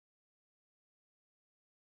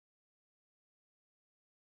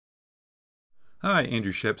Hi,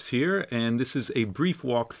 Andrew Sheps here, and this is a brief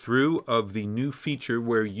walkthrough of the new feature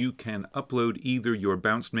where you can upload either your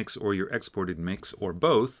bounced mix or your exported mix, or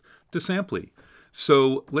both, to Samply.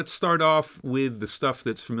 So let's start off with the stuff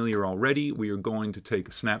that's familiar already. We are going to take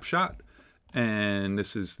a snapshot, and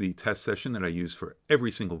this is the test session that I use for every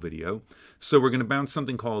single video. So we're going to bounce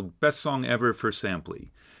something called Best Song Ever for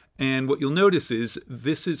Samply. And what you'll notice is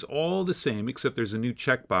this is all the same, except there's a new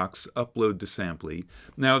checkbox, Upload to Samply.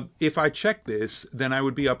 Now, if I check this, then I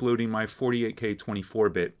would be uploading my 48K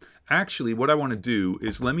 24-bit. Actually, what I want to do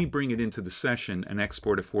is let me bring it into the session and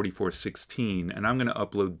export a 4416, and I'm going to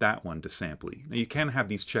upload that one to Samply. Now, you can have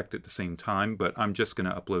these checked at the same time, but I'm just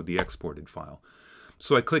going to upload the exported file.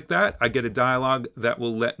 So I click that, I get a dialog that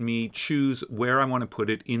will let me choose where I want to put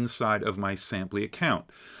it inside of my Samply account.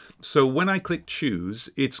 So when I click choose,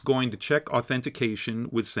 it's going to check authentication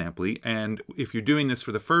with Samply, and if you're doing this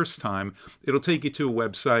for the first time, it'll take you to a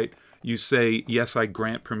website. You say, yes, I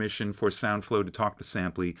grant permission for SoundFlow to talk to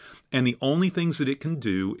Samply, and the only things that it can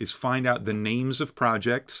do is find out the names of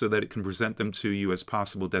projects so that it can present them to you as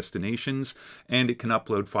possible destinations, and it can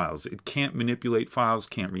upload files. It can't manipulate files,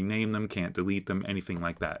 can't rename them, can't delete them, anything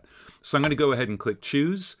like that. So I'm going to go ahead and click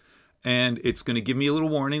choose. And it's going to give me a little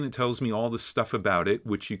warning that tells me all the stuff about it,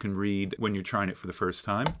 which you can read when you're trying it for the first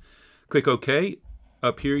time. Click OK.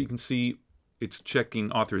 Up here you can see it's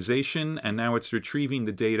checking authorization, and now it's retrieving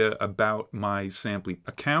the data about my Samply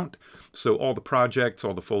account. So all the projects,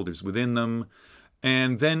 all the folders within them.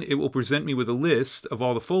 And then it will present me with a list of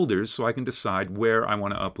all the folders so I can decide where I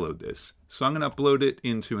want to upload this. So I'm going to upload it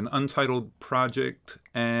into an untitled project,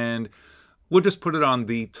 and we'll just put it on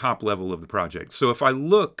the top level of the project. So if I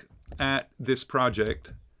look at this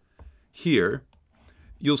project here,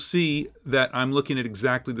 you'll see that I'm looking at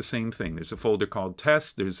exactly the same thing. There's a folder called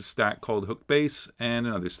test, there's a stack called hook bass, and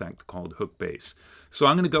another stack called hook bass. So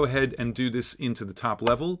I'm going to go ahead and do this into the top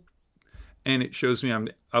level, and it shows me I'm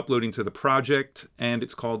uploading to the project, and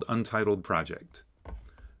it's called Untitled Project.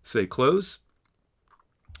 Say close,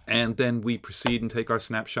 and then we proceed and take our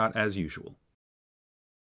snapshot as usual.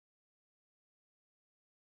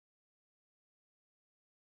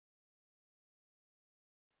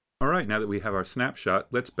 All right, now that we have our snapshot,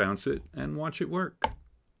 let's bounce it and watch it work.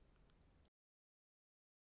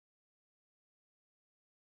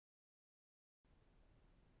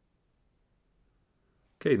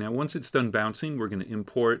 Okay, now once it's done bouncing, we're going to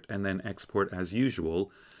import and then export as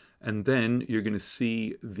usual. And then you're going to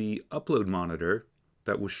see the upload monitor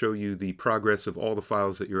that will show you the progress of all the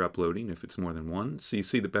files that you're uploading, if it's more than one. So you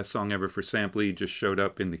see the Best Song Ever for Samply just showed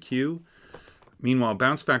up in the queue. Meanwhile,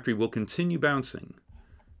 Bounce Factory will continue bouncing.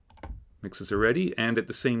 Mixes are ready, and at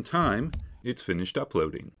the same time, it's finished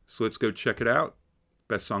uploading. So let's go check it out.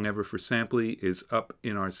 Best Song Ever for Samply is up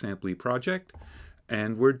in our Samply project,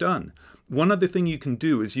 and we're done. One other thing you can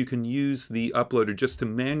do is you can use the uploader just to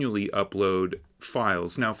manually upload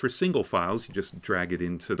files. Now for single files, you just drag it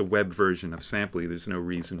into the web version of Samply. There's no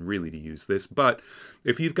reason really to use this, but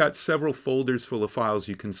if you've got several folders full of files,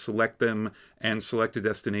 you can select them and select a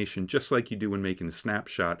destination just like you do when making a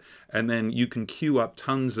snapshot, and then you can queue up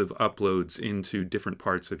tons of uploads into different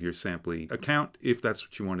parts of your Samply account if that's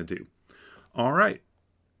what you want to do. All right,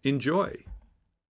 enjoy.